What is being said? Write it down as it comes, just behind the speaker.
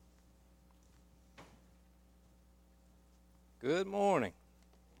Good morning.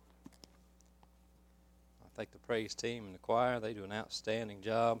 I think the praise team and the choir, they do an outstanding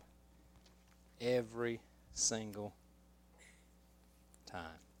job every single time.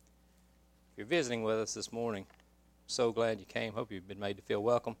 If you're visiting with us this morning, so glad you came. Hope you've been made to feel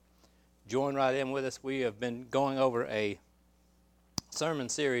welcome. Join right in with us. We have been going over a sermon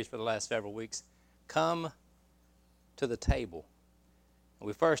series for the last several weeks. Come to the table.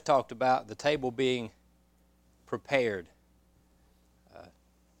 We first talked about the table being prepared.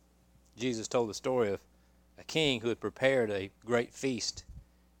 Jesus told the story of a king who had prepared a great feast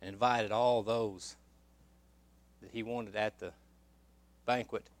and invited all those that he wanted at the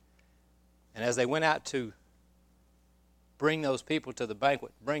banquet. And as they went out to bring those people to the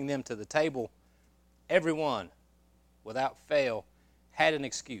banquet, bring them to the table, everyone, without fail, had an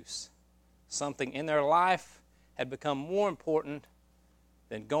excuse. Something in their life had become more important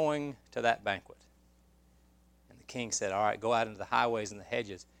than going to that banquet. And the king said, all right, go out into the highways and the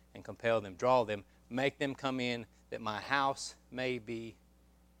hedges and compel them, draw them, make them come in, that my house may be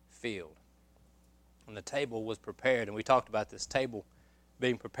filled. And the table was prepared, and we talked about this table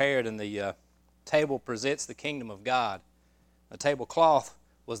being prepared, and the table presents the kingdom of God. The tablecloth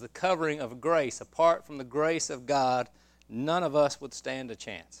was the covering of grace. Apart from the grace of God, none of us would stand a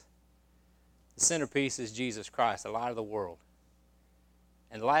chance. The centerpiece is Jesus Christ, the light of the world.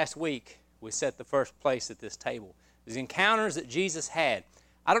 And last week, we set the first place at this table. The encounters that Jesus had.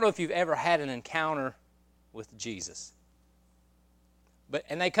 I don't know if you've ever had an encounter with Jesus.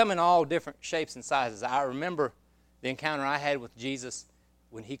 And they come in all different shapes and sizes. I remember the encounter I had with Jesus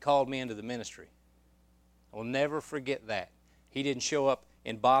when he called me into the ministry. I will never forget that. He didn't show up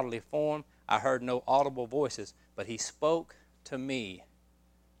in bodily form. I heard no audible voices, but he spoke to me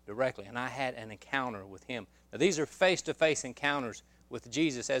directly, and I had an encounter with him. Now, these are face-to-face encounters with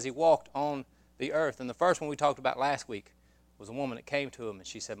Jesus as he walked on the earth. And the first one we talked about last week was a woman that came to him, and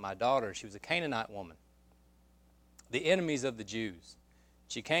she said, my daughter, she was a Canaanite woman, the enemies of the Jews.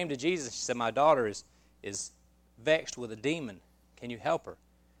 She came to Jesus, and she said, my daughter is vexed with a demon. Can you help her?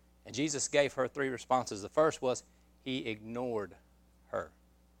 And Jesus gave her three responses. The first was, he ignored her.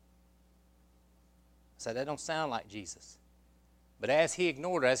 I said, that don't sound like Jesus. But as he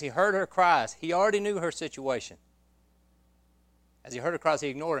ignored her, as he heard her cries, he already knew her situation. As he heard her cries, he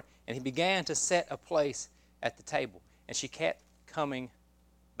ignored her, and he began to set a place at the table. And she kept coming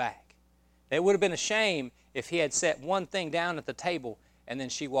back. It would have been a shame if he had set one thing down at the table and then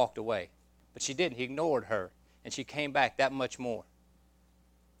she walked away. But she didn't. He ignored her, and she came back that much more.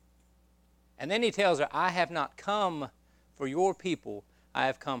 And then he tells her, I have not come for your people, I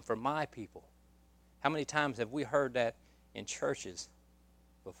have come for my people. How many times have we heard that in churches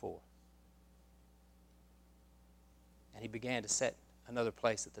before? And he began to set another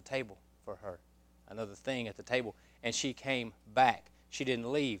place at the table for her, another thing at the table, and she came back. She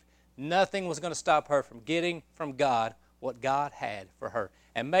didn't leave. Nothing was going to stop her from getting from God what God had for her.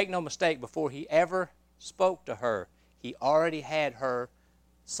 And make no mistake, before he ever spoke to her, he already had her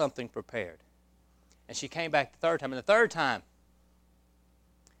something prepared. And she came back the third time. And the third time,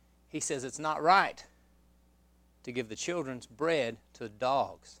 he says it's not right to give the children's bread to the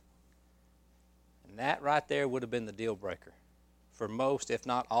dogs. And that right there would have been the deal breaker for most, if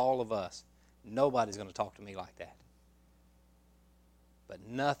not all of us. Nobody's going to talk to me like that. But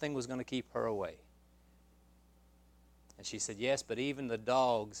nothing was going to keep her away. And she said, yes, but even the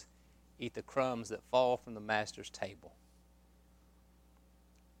dogs eat the crumbs that fall from the master's table.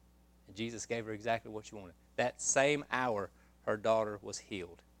 And Jesus gave her exactly what she wanted. That same hour, her daughter was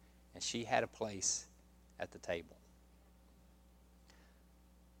healed. And she had a place at the table.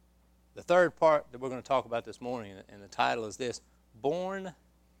 The third part that we're going to talk about this morning, and the title is this, Born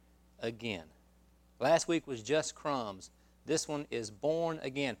Again. Last week was just crumbs. This one is born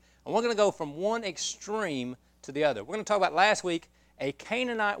again. And we're going to go from one extreme to the other. We're going to talk about last week a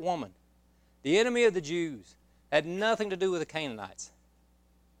Canaanite woman, the enemy of the Jews, had nothing to do with the Canaanites.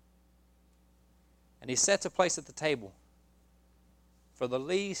 And he sets a place at the table for the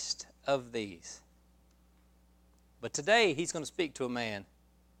least of these. But today he's going to speak to a man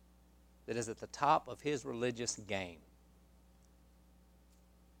that is at the top of his religious game.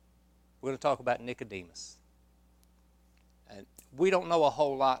 We're going to talk about Nicodemus. And we don't know a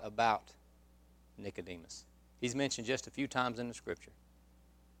whole lot about Nicodemus. He's mentioned just a few times in the Scripture.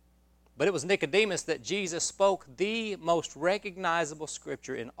 But it was Nicodemus that Jesus spoke the most recognizable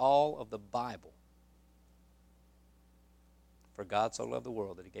Scripture in all of the Bible. For God so loved the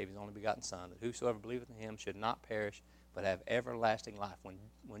world that he gave his only begotten Son, that whosoever believeth in him should not perish, but have everlasting life.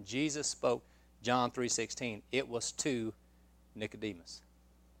 When Jesus spoke John 3:16, it was to Nicodemus.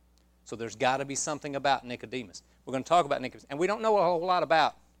 So there's got to be something about Nicodemus. We're going to talk about Nicodemus. And we don't know a whole lot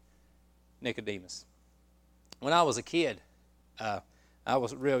about Nicodemus. When I was a kid, I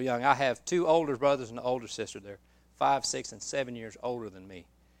was real young. I have 2 older brothers and an older sister. They're 5, 6, and 7 years older than me.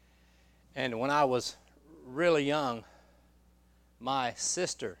 And when I was really young, my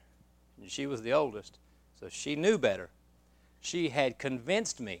sister, she was the oldest, so she knew better. She had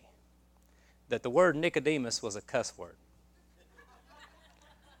convinced me that the word Nicodemus was a cuss word.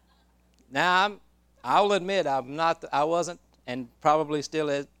 Now, I'll admit I wasn't, and probably still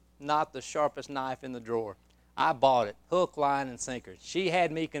is, not the sharpest knife in the drawer. I bought it, hook, line, and sinker. She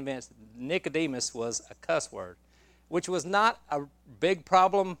had me convinced that Nicodemus was a cuss word, which was not a big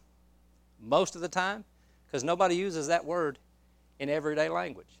problem most of the time, because nobody uses that word in everyday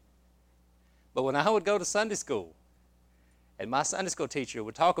language. But when I would go to Sunday school, and my Sunday school teacher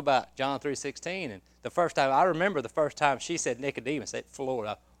would talk about John 3:16, and I remember the first time she said Nicodemus, it floored.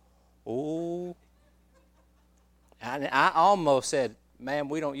 I almost said, ma'am,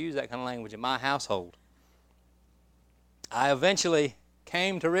 we don't use that kind of language in my household. I eventually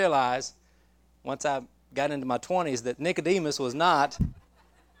came to realize, once I got into my 20s, that Nicodemus was not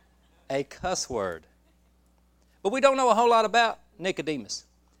a cuss word. But we don't know a whole lot about Nicodemus.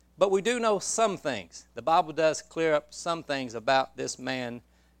 But we do know some things. The Bible does clear up some things about this man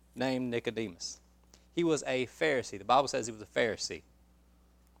named Nicodemus. He was a Pharisee. The Bible says he was a Pharisee.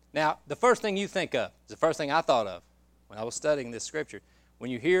 Now, the first thing you think of, the first thing I thought of when I was studying this scripture, when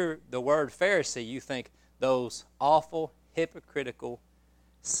you hear the word Pharisee, you think those awful, hypocritical,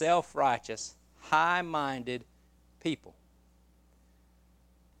 self-righteous, high-minded people.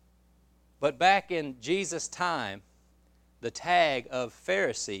 But back in Jesus' time, the tag of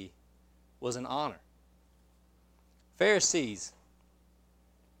Pharisee was an honor. Pharisees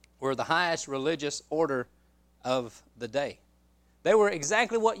were the highest religious order of the day. They were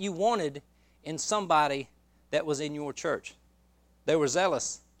exactly what you wanted in somebody that was in your church. They were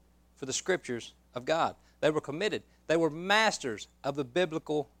zealous for the scriptures of God. They were committed. They were masters of the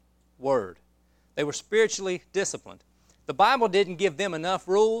biblical word. They were spiritually disciplined. The Bible didn't give them enough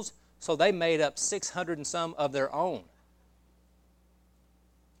rules, so they made up 600 and some of their own.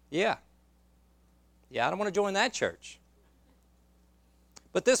 Yeah, I don't want to join that church.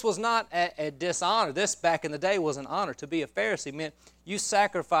 But this was not a dishonor. This, back in the day, was an honor. To be a Pharisee meant you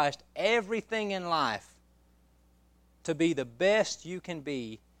sacrificed everything in life to be the best you can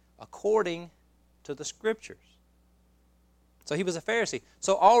be according to the Scriptures. So he was a Pharisee.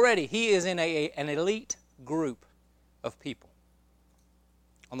 So already he is in an elite group of people.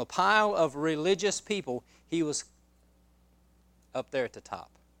 On the pile of religious people, he was up there at the top.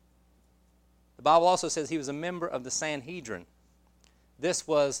 The Bible also says he was a member of the Sanhedrin. This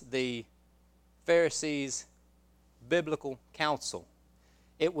was the Pharisees' biblical council.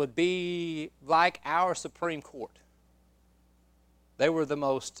 It would be like our Supreme Court. They were the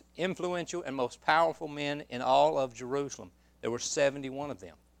most influential and most powerful men in all of Jerusalem. There were 71 of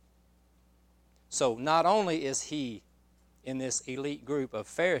them. So not only is he in this elite group of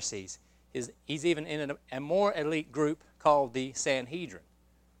Pharisees, he's even in a more elite group called the Sanhedrin.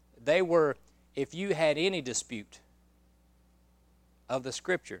 They were, if you had any dispute of the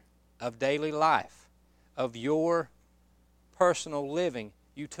Scripture, of daily life, of your personal living,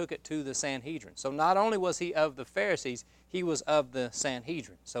 you took it to the Sanhedrin. So not only was he of the Pharisees, he was of the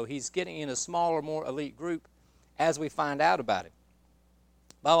Sanhedrin. So he's getting in a smaller, more elite group as we find out about him.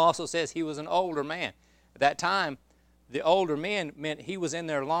 The Bible also says he was an older man. At that time, the older men meant he was in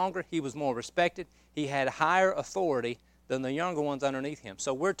there longer, he was more respected, he had higher authority than the younger ones underneath him.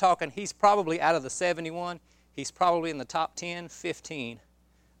 So we're talking, he's probably out of the 71, he's probably in the top 10, 15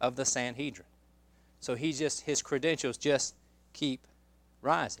 of the Sanhedrin. So his credentials just keep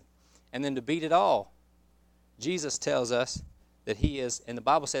rising. And then to beat it all, Jesus tells us that he is, and the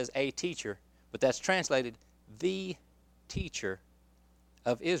Bible says a teacher, but that's translated the teacher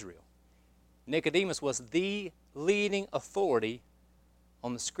of Israel. Nicodemus was the leading authority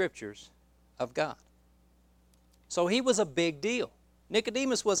on the Scriptures of God. So he was a big deal.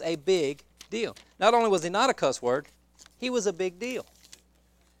 Nicodemus was a big deal. Not only was he not a cuss word, he was a big deal.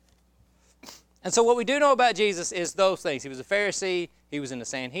 And so what we do know about Jesus is those things. He was a Pharisee, he was in the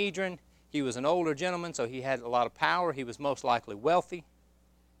Sanhedrin, he was an older gentleman, so he had a lot of power, he was most likely wealthy,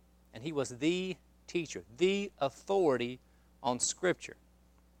 and he was the teacher, the authority on Scripture.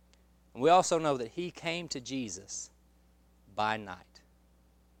 And we also know that he came to Jesus by night.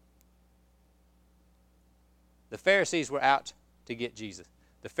 The Pharisees were out to get Jesus.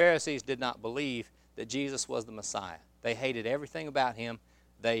 The Pharisees did not believe that Jesus was the Messiah. They hated everything about him.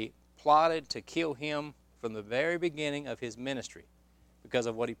 They plotted to kill him from the very beginning of his ministry. because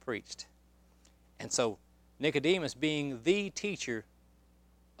of what he preached. And so Nicodemus, being the teacher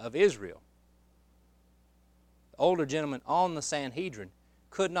of Israel, the older gentleman on the Sanhedrin,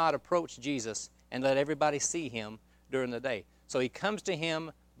 could not approach Jesus and let everybody see him during the day. So he comes to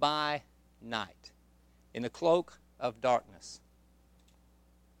him by night, in the cloak of darkness.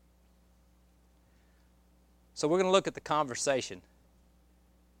 So we're going to look at the conversation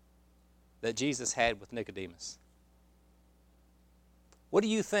that Jesus had with Nicodemus. What do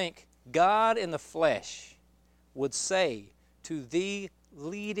you think God in the flesh would say to the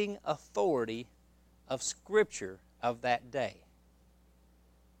leading authority of Scripture of that day?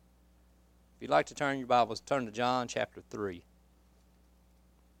 If you'd like to turn your Bibles, turn to John chapter 3.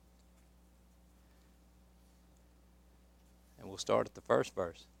 And we'll start at the first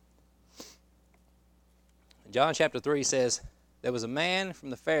verse. John chapter 3 says, "There was a man from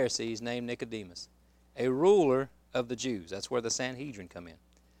the Pharisees named Nicodemus, a ruler of the Jews." That's where the Sanhedrin come in.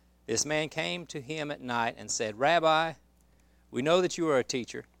 "This man came to him at night and said, 'Rabbi, we know that you are a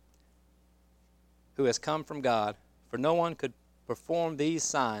teacher who has come from God, for no one could perform these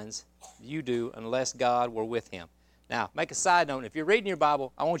signs you do unless God were with him.'" Now, make a side note. If you're reading your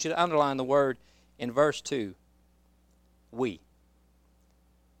Bible, I want you to underline the word in verse 2, we.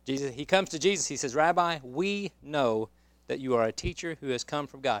 He comes to Jesus, he says, "Rabbi, we know that you are a teacher who has come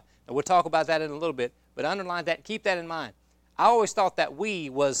from God." And we'll talk about that in a little bit, but underline that, keep that in mind. I always thought that we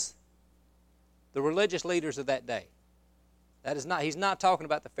was the religious leaders of that day. That is not, he's not talking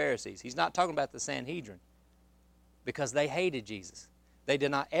about the Pharisees. He's not talking about the Sanhedrin, because they hated Jesus. They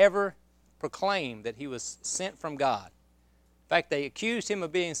did not ever proclaim that he was sent from God. In fact, they accused him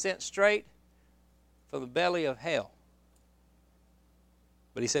of being sent straight from the belly of hell.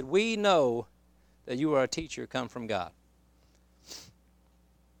 But he said, "We know that you are a teacher come from God."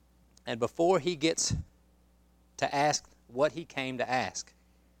 And before he gets to ask what he came to ask,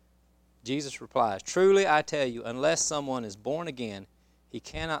 Jesus replies, "Truly I tell you, unless someone is born again, he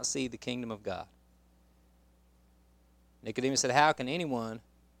cannot see the kingdom of God." Nicodemus said, "How can anyone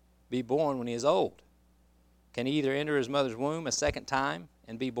be born when he is old? Can he either enter his mother's womb a second time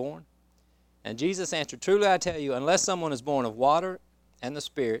and be born?" And Jesus answered, "Truly I tell you, unless someone is born of water and the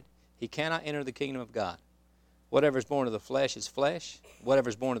Spirit, he cannot enter the kingdom of God. Whatever is born of the flesh is flesh. Whatever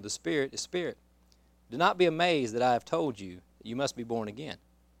is born of the Spirit is spirit. Do not be amazed that I have told you that you must be born again.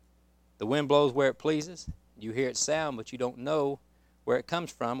 The wind blows where it pleases. You hear its sound, but you don't know where it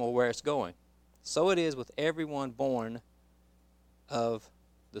comes from or where it's going. So it is with everyone born of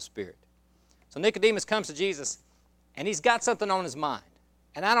the Spirit." So Nicodemus comes to Jesus, and he's got something on his mind.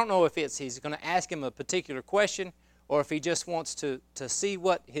 And I don't know if he's going to ask him a particular question, or if he just wants to see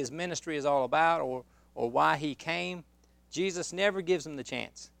what his ministry is all about, or why he came. Jesus never gives him the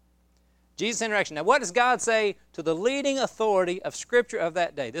chance. Jesus' interaction. Now, what does God say to the leading authority of Scripture of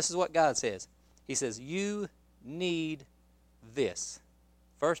that day? This is what God says. He says, "You need this."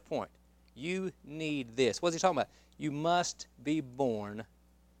 First point. You need this. What's he talking about? You must be born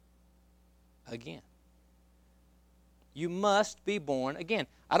again. You must be born again.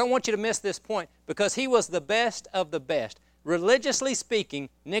 I don't want you to miss this point, because he was the best of the best. Religiously speaking,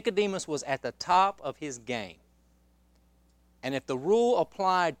 Nicodemus was at the top of his game. And if the rule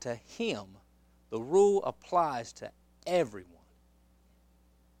applied to him, the rule applies to everyone.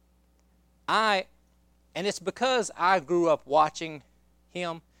 And it's because I grew up watching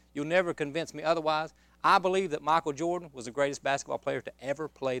him. You'll never convince me otherwise. I believe that Michael Jordan was the greatest basketball player to ever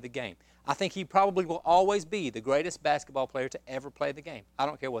play the game. I think he probably will always be the greatest basketball player to ever play the game. I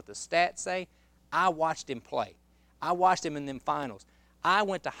don't care what the stats say. I watched him play. I watched him in them finals. I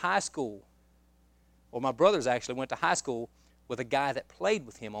went to high school, or my brothers actually went to high school with a guy that played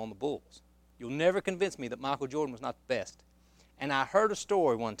with him on the Bulls. You'll never convince me that Michael Jordan was not the best. And I heard a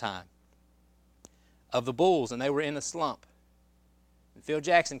story one time of the Bulls, and they were in a slump. And Phil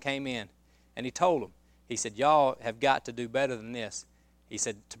Jackson came in, and he told them, he said, "Y'all have got to do better than this." He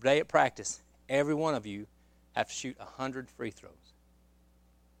said, "Today at practice, every one of you have to shoot 100 free throws.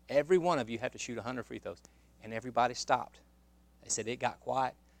 Every one of you have to shoot 100 free throws." And everybody stopped. They said it got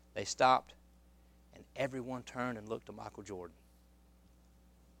quiet. They stopped, and everyone turned and looked to Michael Jordan.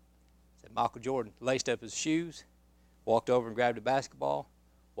 Said Michael Jordan laced up his shoes, walked over and grabbed a basketball,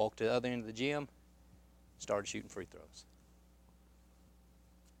 walked to the other end of the gym, started shooting free throws.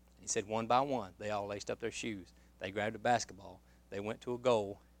 He said one by one, they all laced up their shoes. They grabbed a basketball. They went to a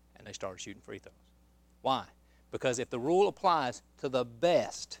goal, and they started shooting free throws. Why? Because if the rule applies to the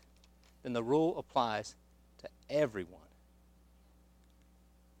best, then the rule applies to everyone.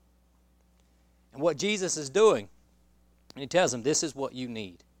 And what Jesus is doing, and he tells them, this is what you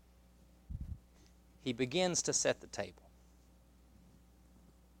need. He begins to set the table.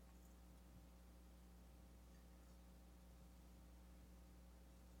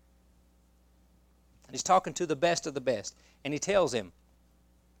 And he's talking to the best of the best. And he tells him,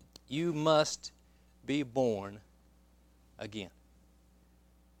 you must be born again.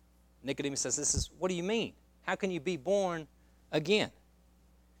 Nicodemus says, what do you mean? How can you be born again?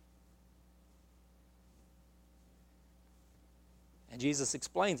 And Jesus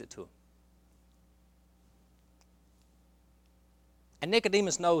explains it to him. And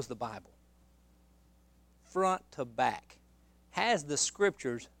Nicodemus knows the Bible, front to back, has the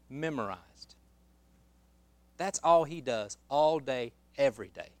Scriptures memorized. That's all he does, all day, every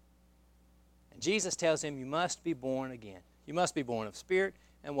day. And Jesus tells him, you must be born again. You must be born of spirit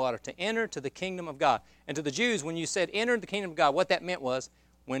and water to enter to the kingdom of God. And to the Jews, when you said enter the kingdom of God, what that meant was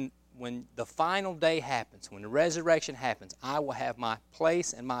when the final day happens, when the resurrection happens, I will have my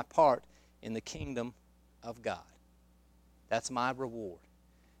place and my part in the kingdom of God. That's my reward.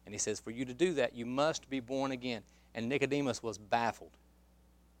 And he says, for you to do that, you must be born again. And Nicodemus was baffled.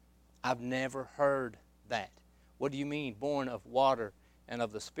 I've never heard that. What do you mean, born of water and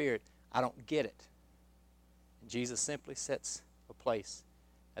of the Spirit? I don't get it. And Jesus simply sets a place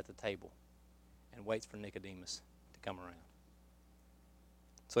at the table and waits for Nicodemus to come around.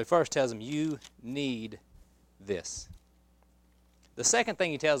 So he first tells him, you need this. The second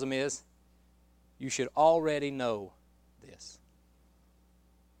thing he tells him is, you should already know this.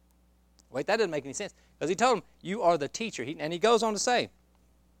 Wait, that doesn't make any sense. Because he told him, you are the teacher. And he goes on to say,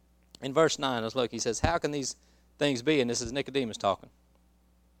 in verse 9, let's look, he says, how can these things be? And this is Nicodemus talking.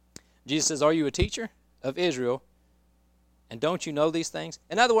 Jesus says, are you a teacher of Israel, and don't you know these things?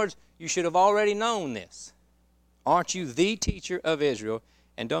 In other words, you should have already known this. Aren't you the teacher of Israel,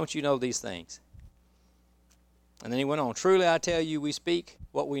 and don't you know these things? And then he went on, truly I tell you, we speak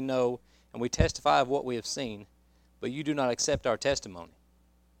what we know, and we testify of what we have seen, but you do not accept our testimony.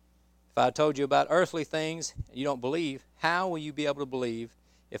 If I told you about earthly things and you don't believe, how will you be able to believe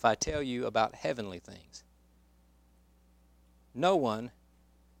if I tell you about heavenly things? No one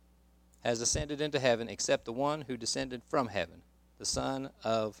has ascended into heaven except the one who descended from heaven, the Son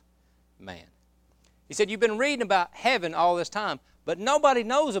of Man. He said, you've been reading about heaven all this time, but nobody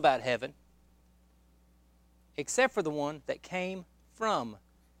knows about heaven except for the one that came from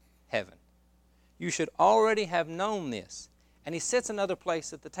heaven. You should already have known this. And he sets another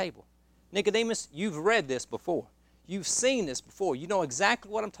place at the table. Nicodemus, you've read this before. You've seen this before. You know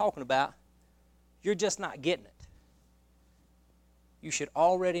exactly what I'm talking about. You're just not getting it. You should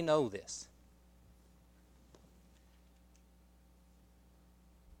already know this.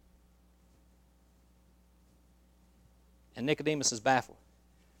 And Nicodemus is baffled.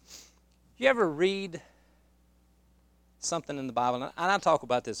 You ever read something in the Bible? And I talk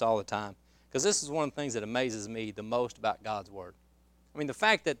about this all the time, because this is one of the things that amazes me the most about God's Word. I mean, the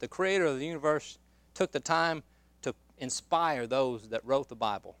fact that the creator of the universe took the time to inspire those that wrote the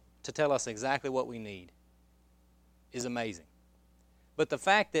Bible to tell us exactly what we need is amazing. But the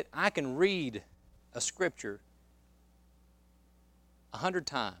fact that I can read a scripture 100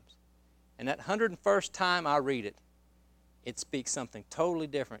 times, and that 101st time I read it, it speaks something totally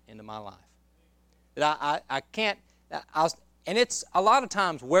different into my life. That I can't, and it's a lot of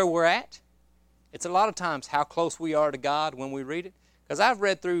times where we're at. It's a lot of times how close we are to God when we read it. Because I've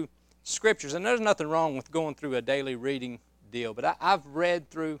read through scriptures, and there's nothing wrong with going through a daily reading deal, but I've read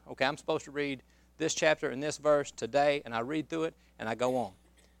through, okay, I'm supposed to read this chapter and this verse today, and I read through it, and I go on.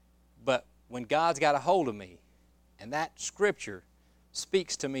 But when God's got a hold of me, and that scripture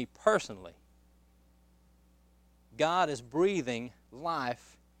speaks to me personally, God is breathing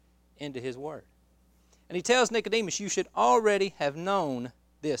life into His Word. And He tells Nicodemus, you should already have known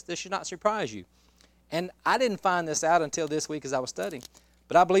this. This should not surprise you. And I didn't find this out until this week as I was studying,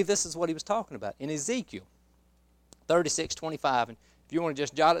 but I believe this is what he was talking about. In Ezekiel 36:25, and if you want to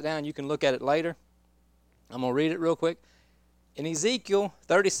just jot it down, you can look at it later. I'm going to read it real quick. In Ezekiel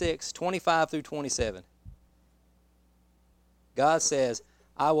 36:25 through 27, God says,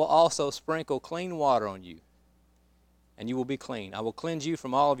 I will also sprinkle clean water on you, and you will be clean. I will cleanse you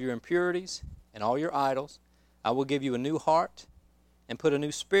from all of your impurities and all your idols. I will give you a new heart and put a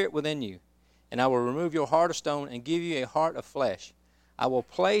new spirit within you. And I will remove your heart of stone and give you a heart of flesh. I will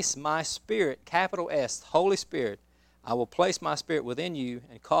place my Spirit, capital S, Holy Spirit, I will place my Spirit within you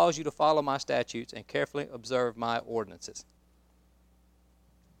and cause you to follow my statutes and carefully observe my ordinances.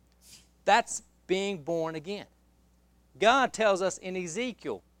 That's being born again. God tells us in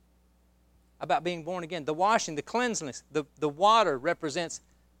Ezekiel about being born again. The washing, the cleanliness, the water represents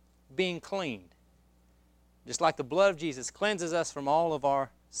being cleaned. Just like the blood of Jesus cleanses us from all of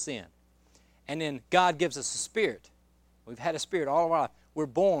our sin. And then God gives us a spirit. We've had a spirit all of our life. We're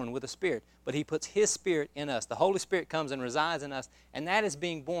born with a spirit, but he puts his spirit in us. The Holy Spirit comes and resides in us, and that is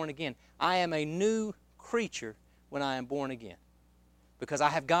being born again. I am a new creature when I am born again because I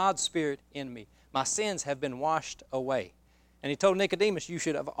have God's Spirit in me. My sins have been washed away. And he told Nicodemus, you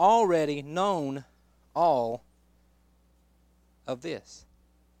should have already known all of this.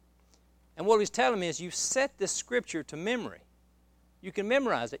 And what he's telling me is you set this scripture to memory. You can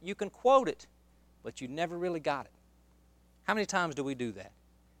memorize it. You can quote it, but you never really got it. How many times do we do that?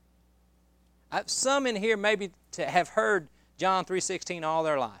 Some in here maybe have heard John 3:16 all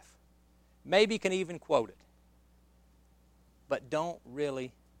their life. Maybe can even quote it, but don't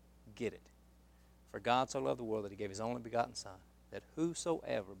really get it. For God so loved the world that he gave his only begotten Son, that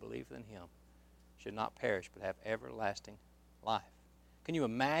whosoever believeth in him should not perish but have everlasting life. Can you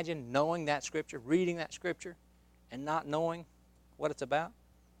imagine knowing that scripture, reading that scripture, and not knowing what it's about?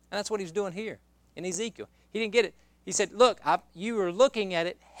 And that's what he's doing here in Ezekiel. He didn't get it. He said, look, you are looking at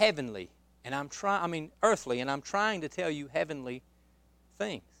it heavenly, and earthly, and I'm trying to tell you heavenly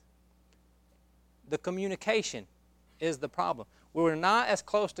things. The communication is the problem. We're not as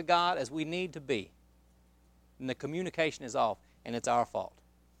close to God as we need to be. And the communication is off, and it's our fault.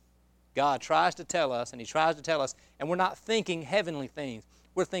 God tries to tell us, and he tries to tell us, and we're not thinking heavenly things.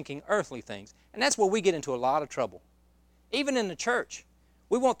 We're thinking earthly things. And that's where we get into a lot of trouble. Even in the church,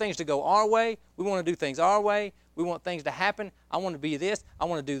 we want things to go our way. We want to do things our way. We want things to happen. I want to be this. I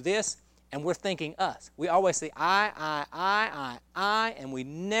want to do this. And we're thinking us. We always say I, and we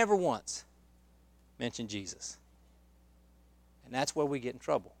never once mention Jesus. And that's where we get in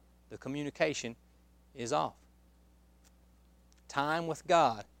trouble. The communication is off. Time with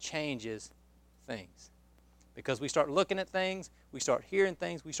God changes things. Because we start looking at things, we start hearing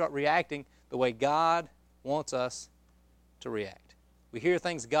things, we start reacting the way God wants us to react. We hear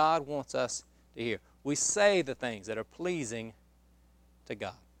things God wants us to hear. We say the things that are pleasing to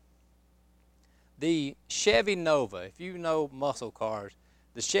God. The Chevy Nova, if you know muscle cars,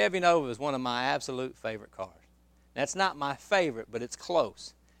 the Chevy Nova is one of my absolute favorite cars. That's not my favorite, but it's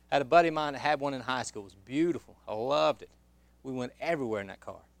close. I had a buddy of mine that had one in high school. It was beautiful. I loved it. We went everywhere in that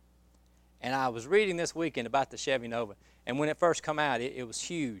car. And I was reading this weekend about the Chevy Nova, and when it first came out, it was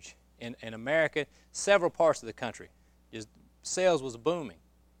huge in America, several parts of the country. Sales was booming.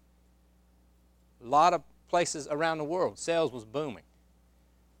 A lot of places around the world, sales was booming.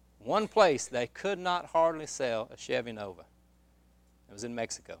 One place they could not hardly sell a Chevy Nova. It was in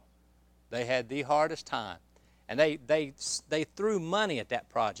Mexico. They had the hardest time. And they threw money at that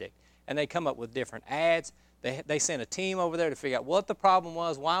project, and they come up with different ads. They sent a team over there to figure out what the problem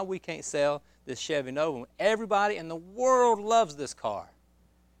was, why we can't sell this Chevy Nova. Everybody in the world loves this car.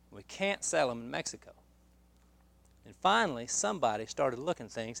 We can't sell them in Mexico. And finally, somebody started looking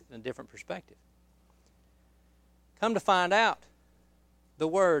at things in a different perspective. Come to find out, the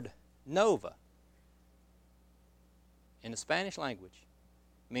word Nova in the Spanish language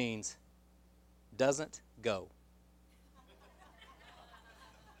means doesn't go.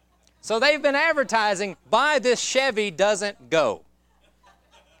 So they've been advertising, buy this Chevy doesn't go.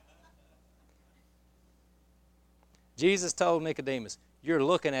 Jesus told Nicodemus, you're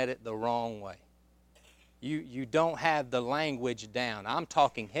looking at it the wrong way. You don't have the language down. I'm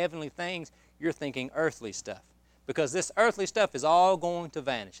talking heavenly things. You're thinking earthly stuff. Because this earthly stuff is all going to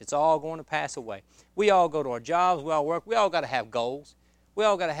vanish. It's all going to pass away. We all go to our jobs. We all work. We all got to have goals. We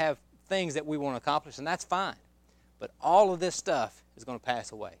all got to have things that we want to accomplish, and that's fine. But all of this stuff is going to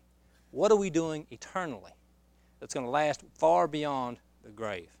pass away. What are we doing eternally that's going to last far beyond the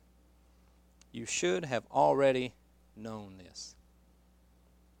grave? You should have already known this.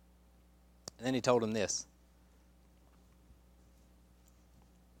 And then he told him this.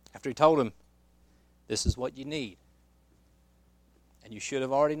 After he told him, this is what you need, and you should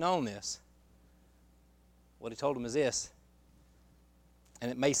have already known this, what he told him is this,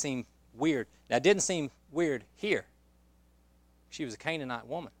 and it may seem weird. Now, it didn't seem weird here. She was a Canaanite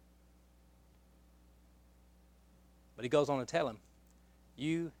woman. But he goes on to tell him,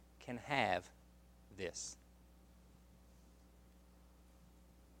 you can have this.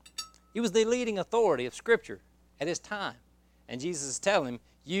 He was the leading authority of Scripture at his time. And Jesus is telling him,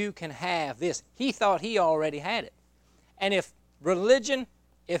 you can have this. He thought he already had it. And if religion,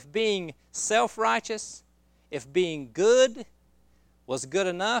 if being self-righteous, if being good was good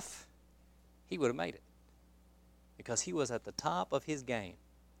enough, he would have made it. Because he was at the top of his game.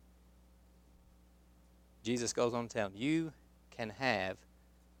 Jesus goes on to tell him, you can have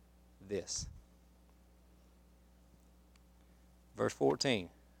this. Verse 14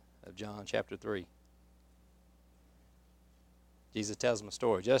 of John chapter 3. Jesus tells him a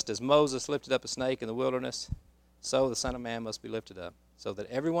story. Just as Moses lifted up a snake in the wilderness, so the Son of Man must be lifted up, so that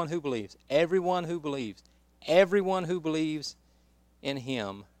everyone who believes in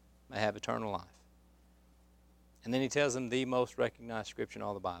him may have eternal life. And then he tells them the most recognized scripture in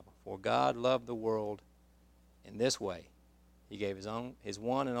all the Bible. For God loved the world in this way. He gave his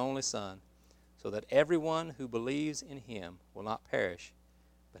one and only Son, so that everyone who believes in him will not perish,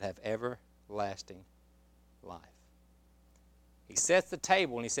 but have everlasting life. He sets the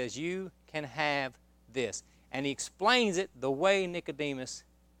table and he says, you can have this. And he explains it the way Nicodemus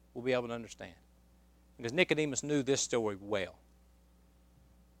will be able to understand. Because Nicodemus knew this story well.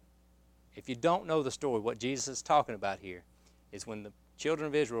 If you don't know the story, what Jesus is talking about here is when the children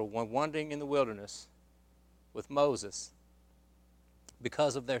of Israel were wandering in the wilderness with Moses,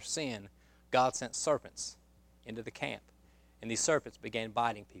 because of their sin, God sent serpents into the camp. And these serpents began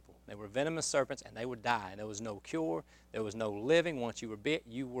biting people. They were venomous serpents, and they would die. And there was no cure. There was no living. Once you were bit,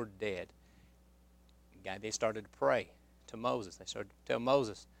 you were dead. They started to pray to Moses. They started to tell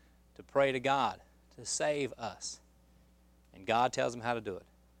Moses to pray to God to save us. And God tells them how to do it.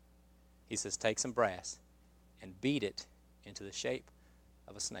 He says, take some brass and beat it into the shape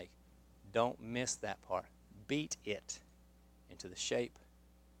of a snake. Don't miss that part. Beat it into the shape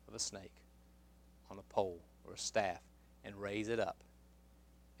of a snake on a pole or a staff and raise it up.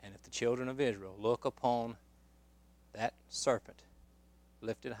 And if the children of Israel look upon that serpent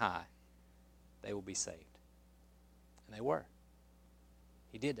lifted high, they will be saved. And they were.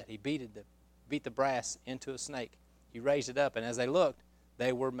 He did that. He beat the brass into a snake. He raised it up, and as they looked,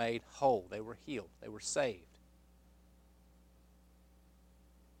 they were made whole. They were healed. They were saved.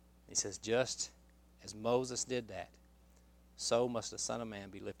 He says, just as Moses did that, so must the Son of Man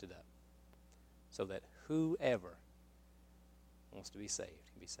be lifted up, so that whoever wants to be saved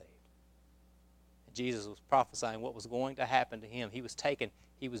can be saved. And Jesus was prophesying what was going to happen to him. He was taken,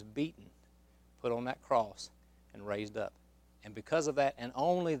 he was beaten, put on that cross, and raised up. And because of that, and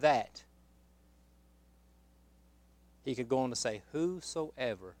only that, he could go on to say,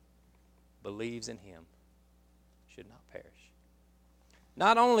 whosoever believes in him should not perish.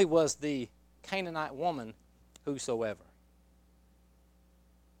 Not only was the Canaanite woman whosoever,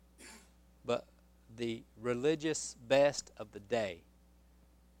 but the religious best of the day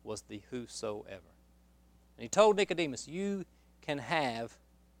was the whosoever. And he told Nicodemus, you can have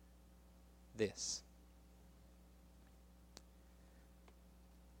this.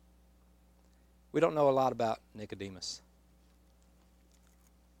 We don't know a lot about Nicodemus.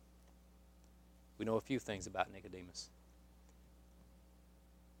 We know a few things about Nicodemus.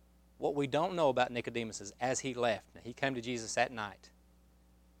 What we don't know about Nicodemus is as he left, now he came to Jesus at night,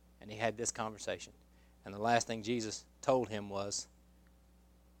 and he had this conversation. And the last thing Jesus told him was,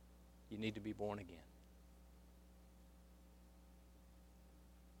 you need to be born again.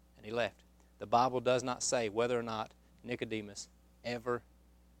 And he left. The Bible does not say whether or not Nicodemus ever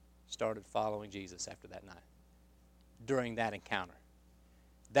started following Jesus after that night, during that encounter.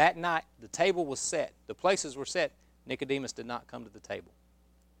 That night, the table was set. The places were set. Nicodemus did not come to the table.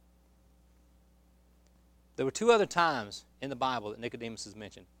 There were two other times in the Bible that Nicodemus is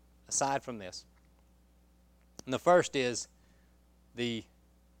mentioned, aside from this. And the first is the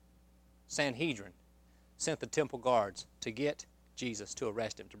Sanhedrin sent the temple guards to get Jesus, to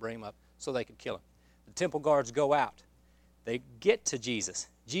arrest him, to bring him up so they could kill him. The temple guards go out. They get to Jesus.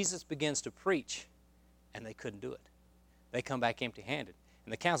 Jesus begins to preach, and they couldn't do it. They come back empty-handed.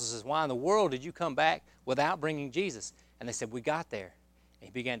 And the council says, why in the world did you come back without bringing Jesus? And they said, we got there. And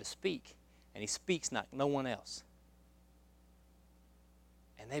he began to speak, and he speaks like no one else.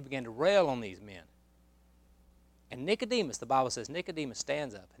 And they began to rail on these men. And Nicodemus, the Bible says, Nicodemus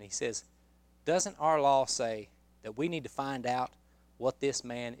stands up, and he says, doesn't our law say that we need to find out what this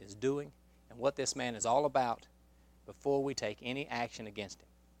man is doing and what this man is all about before we take any action against him?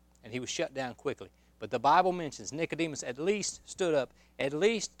 And he was shut down quickly. But the Bible mentions Nicodemus at least stood up, at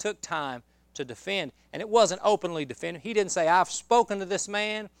least took time to defend. And it wasn't openly defending. He didn't say, I've spoken to this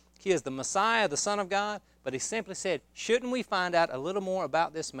man. He is the Messiah, the Son of God. But he simply said, shouldn't we find out a little more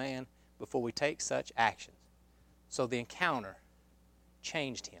about this man before we take such actions? So the encounter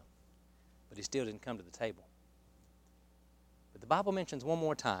changed him. But he still didn't come to the table. But the Bible mentions one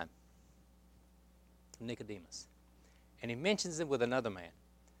more time Nicodemus. And he mentions it with another man.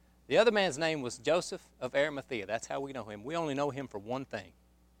 The other man's name was Joseph of Arimathea. That's how we know him. We only know him for one thing.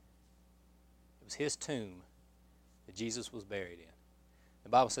 It was his tomb that Jesus was buried in. The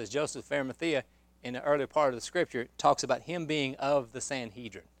Bible says Joseph of Arimathea, in the earlier part of the Scripture, talks about him being of the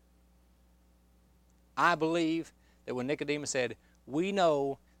Sanhedrin. I believe that when Nicodemus said, we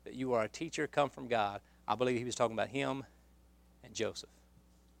know that you are a teacher come from God, I believe he was talking about him and Joseph.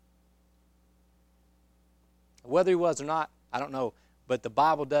 Whether he was or not, I don't know. But the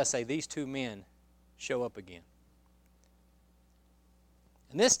Bible does say these two men show up again.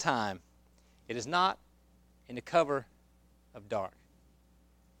 And this time, it is not in the cover of dark.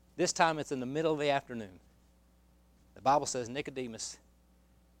 This time it's in the middle of the afternoon. The Bible says Nicodemus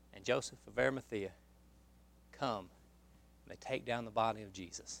and Joseph of Arimathea come and they take down the body of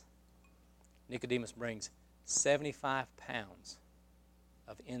Jesus. Nicodemus brings 75 pounds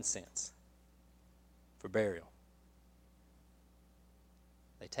of incense for burial.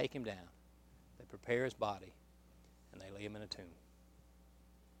 They take him down, they prepare his body, and they lay him in a tomb.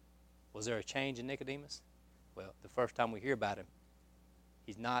 Was there a change in Nicodemus? Well, the first time we hear about him,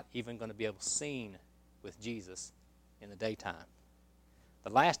 he's not even going to be able to seen with Jesus in the daytime. The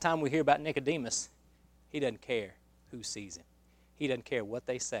last time we hear about Nicodemus, he doesn't care who sees him. He doesn't care what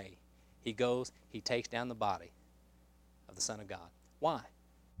they say. He goes, he takes down the body of the Son of God. Why?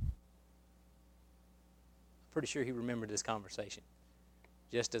 I'm pretty sure he remembered this conversation.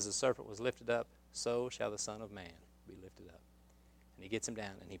 Just as the serpent was lifted up, so shall the Son of Man be lifted up. And he gets him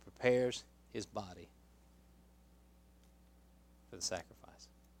down and he prepares his body for the sacrifice.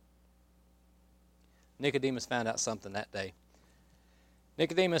 Nicodemus found out something that day.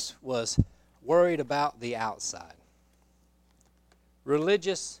 Nicodemus was worried about the outside.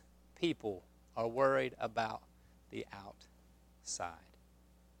 Religious people are worried about the outside.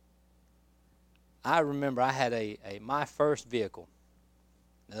 I remember I had my first vehicle.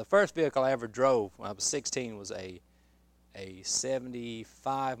 Now, the first vehicle I ever drove when I was 16 was a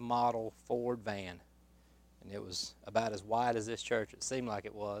 75 model Ford van. And it was about as wide as this church. It seemed like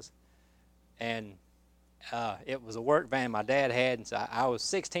it was. And it was a work van my dad had. And so I was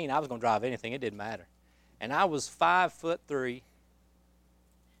 16. I was going to drive anything. It didn't matter. And I was 5'3"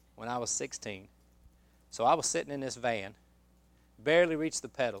 when I was 16. So I was sitting in this van, barely reached the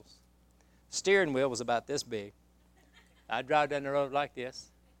pedals. Steering wheel was about this big. I'd drive down the road like this.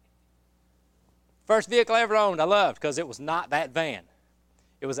 First vehicle I ever owned, I loved because it was not that van.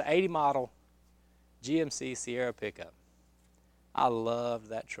 It was an 80 model GMC Sierra pickup. I loved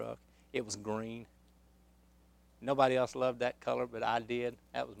that truck. It was green. Nobody else loved that color, but I did.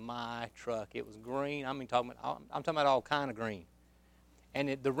 That was my truck. It was green. I'm talking about all kind of green.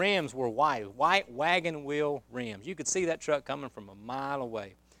 And the rims were white wagon wheel rims. You could see that truck coming from a mile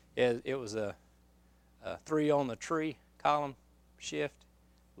away. It was a 3 on the tree column shift.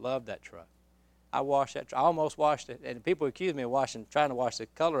 Loved that truck. I washed that truck. I almost washed it, and people accused me of trying to wash the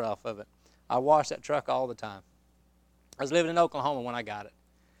color off of it. I washed that truck all the time. I was living in Oklahoma when I got it.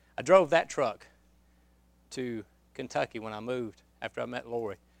 I drove that truck to Kentucky when I moved after I met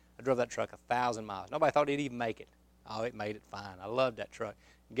Lori. I drove that truck 1,000 miles. Nobody thought it'd even make it. Oh, it made it fine. I loved that truck.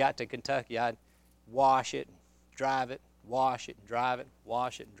 Got to Kentucky, I'd wash it, drive it, wash it, and drive it,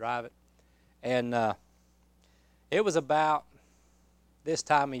 wash it, and drive it. And it was about this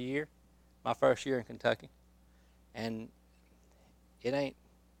time of year, my first year in Kentucky, and it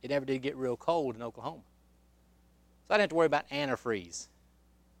never did get real cold in Oklahoma. So I didn't have to worry about antifreeze.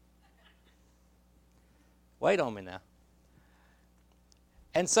 Wait on me now.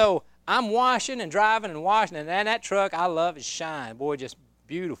 And so I'm washing and driving and washing, and that truck, I love it shine. Boy, just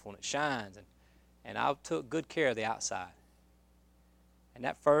beautiful, and it shines. And I took good care of the outside. And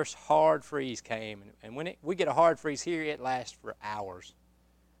that first hard freeze came, and when we get a hard freeze here, it lasts for hours.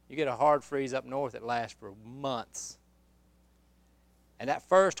 You get a hard freeze up north, it lasts for months. And that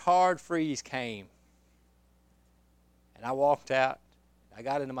first hard freeze came, and I walked out. I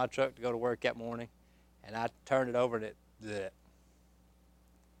got into my truck to go to work that morning, and I turned it over, and it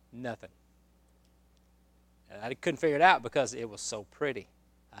nothing. And I couldn't figure it out because it was so pretty.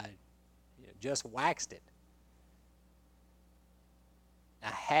 I just waxed it. I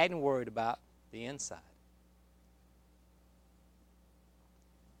hadn't worried about the inside.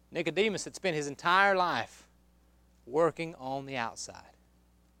 Nicodemus had spent his entire life working on the outside.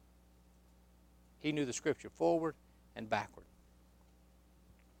 He knew the Scripture forward and backward.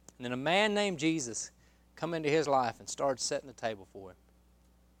 And then a man named Jesus come into his life and started setting the table for him.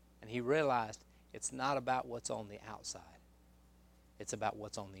 And he realized it's not about what's on the outside. It's about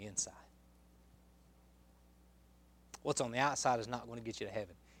what's on the inside. What's on the outside is not going to get you to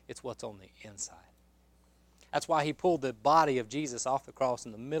heaven. It's what's on the inside. That's why he pulled the body of Jesus off the cross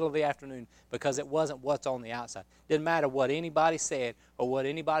in the middle of the afternoon, because it wasn't what's on the outside. Didn't matter what anybody said or what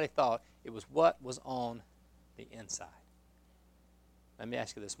anybody thought. It was what was on the inside. Let me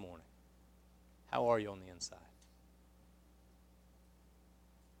ask you this morning. How are you on the inside?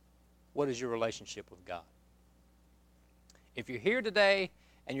 What is your relationship with God? If you're here today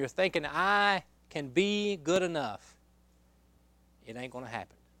and you're thinking, I can be good enough, it ain't going to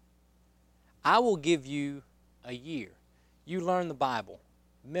happen. I will give you a year. You learn the Bible.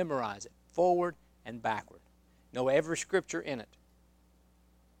 Memorize it, forward and backward. Know every scripture in it.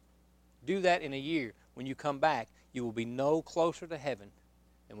 Do that in a year. When you come back, you will be no closer to heaven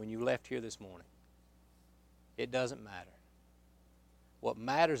than when you left here this morning. It doesn't matter. What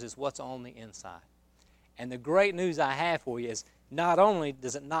matters is what's on the inside. And the great news I have for you is not only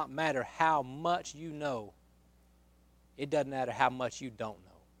does it not matter how much you know, it doesn't matter how much you don't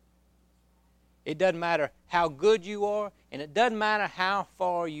know. It doesn't matter how good you are, and it doesn't matter how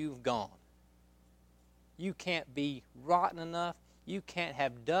far you've gone. You can't be rotten enough, you can't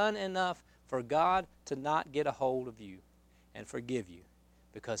have done enough for God to not get a hold of you and forgive you,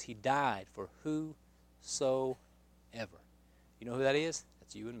 because He died for whosoever. You know who that is?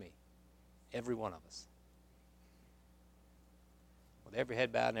 That's you and me. Every one of us. With every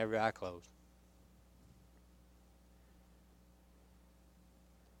head bowed and every eye closed.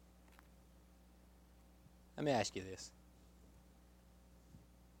 Let me ask you this.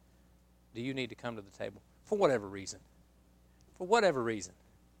 Do you need to come to the table? For whatever reason. For whatever reason.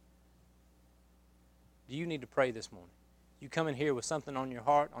 Do you need to pray this morning? You come in here with something on your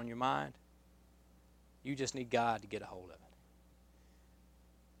heart, on your mind. You just need God to get a hold of it.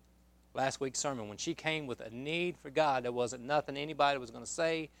 Last week's sermon, when she came with a need for God, there wasn't nothing anybody was going to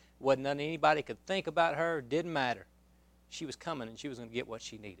say, wasn't nothing anybody could think about her, didn't matter. She was coming and she was going to get what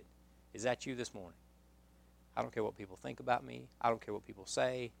she needed. Is that you this morning? I don't care what people think about me. I don't care what people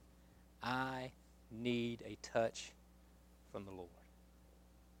say. I need a touch from the Lord.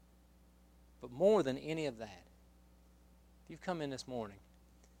 But more than any of that, if you've come in this morning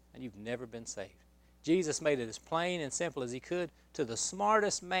and you've never been saved, Jesus made it as plain and simple as He could to the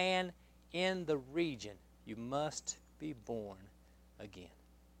smartest man in the region. You must be born again.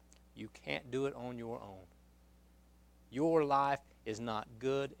 You can't do it on your own. Your life is not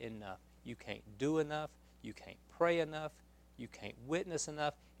good enough. You can't do enough. You can't pray enough. You can't witness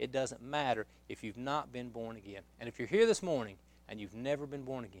enough. It doesn't matter if you've not been born again. And if you're here this morning and you've never been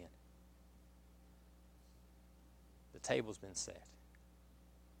born again, the table's been set.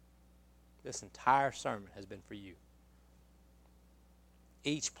 This entire sermon has been for you.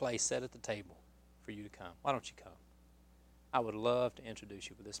 Each place set at the table for you to come. Why don't you come? I would love to introduce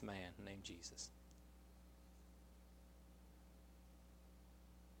you to this man named Jesus.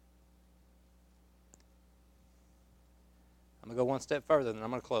 I'm going to go one step further, and then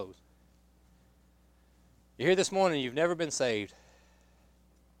I'm going to close. You're here this morning, you've never been saved.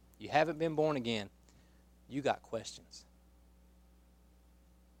 You haven't been born again. You got questions.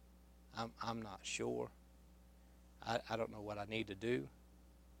 I'm not sure. I don't know what I need to do.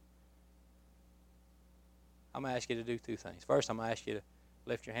 I'm going to ask you to do two things. First, I'm going to ask you to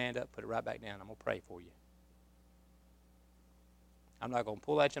lift your hand up, put it right back down. I'm going to pray for you. I'm not going to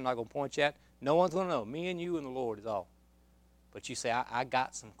pull at you. I'm not going to point you at. No one's going to know. Me and you and the Lord is all. But you say, I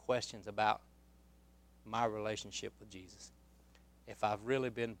got some questions about my relationship with Jesus. If I've really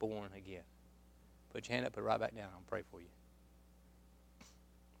been born again. Put your hand up, put it right back down. I'll pray for you.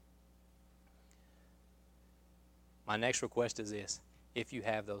 My next request is this. If you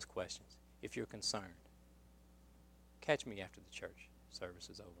have those questions, if you're concerned, catch me after the church service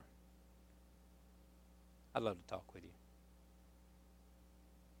is over. I'd love to talk with you.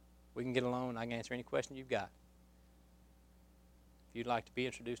 We can get alone. I can answer any question you've got. If you'd like to be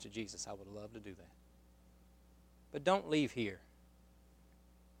introduced to Jesus, I would love to do that. But don't leave here.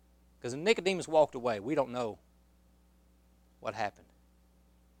 Because when Nicodemus walked away, we don't know what happened.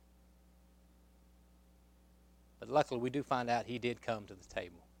 But luckily, we do find out he did come to the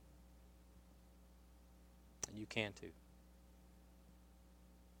table. And you can too.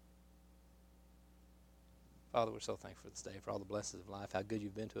 Father, we're so thankful for this day, for all the blessings of life, how good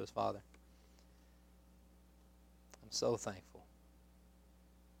you've been to us, Father. I'm so thankful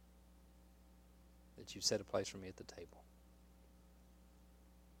that you've set a place for me at the table.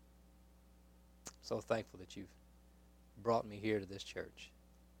 So thankful that you've brought me here to this church.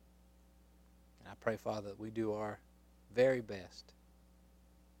 And I pray, Father, that we do our very best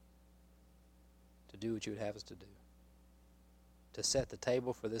to do what you would have us to do, to set the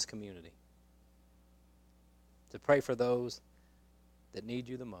table for this community, to pray for those that need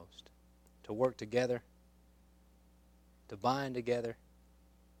you the most, to work together, to bind together,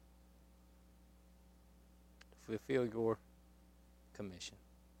 to fulfill your commission.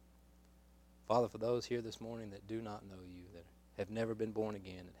 Father, for those here this morning that do not know you, that have never been born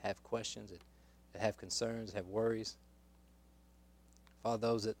again, that have questions, that have concerns, that have worries, Father,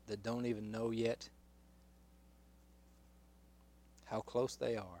 those that don't even know yet how close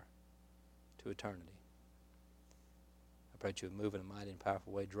they are to eternity, I pray that you would move in a mighty and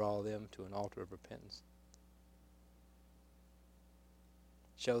powerful way, draw them to an altar of repentance.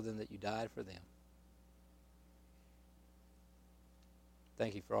 Show them that you died for them.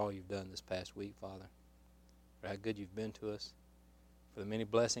 Thank you for all you've done this past week, Father, for how good you've been to us, for the many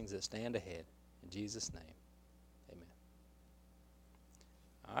blessings that stand ahead. In Jesus' name, amen.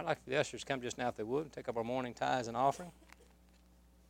 I'd like for the ushers to come just now if they would and take up our morning tithes and offering.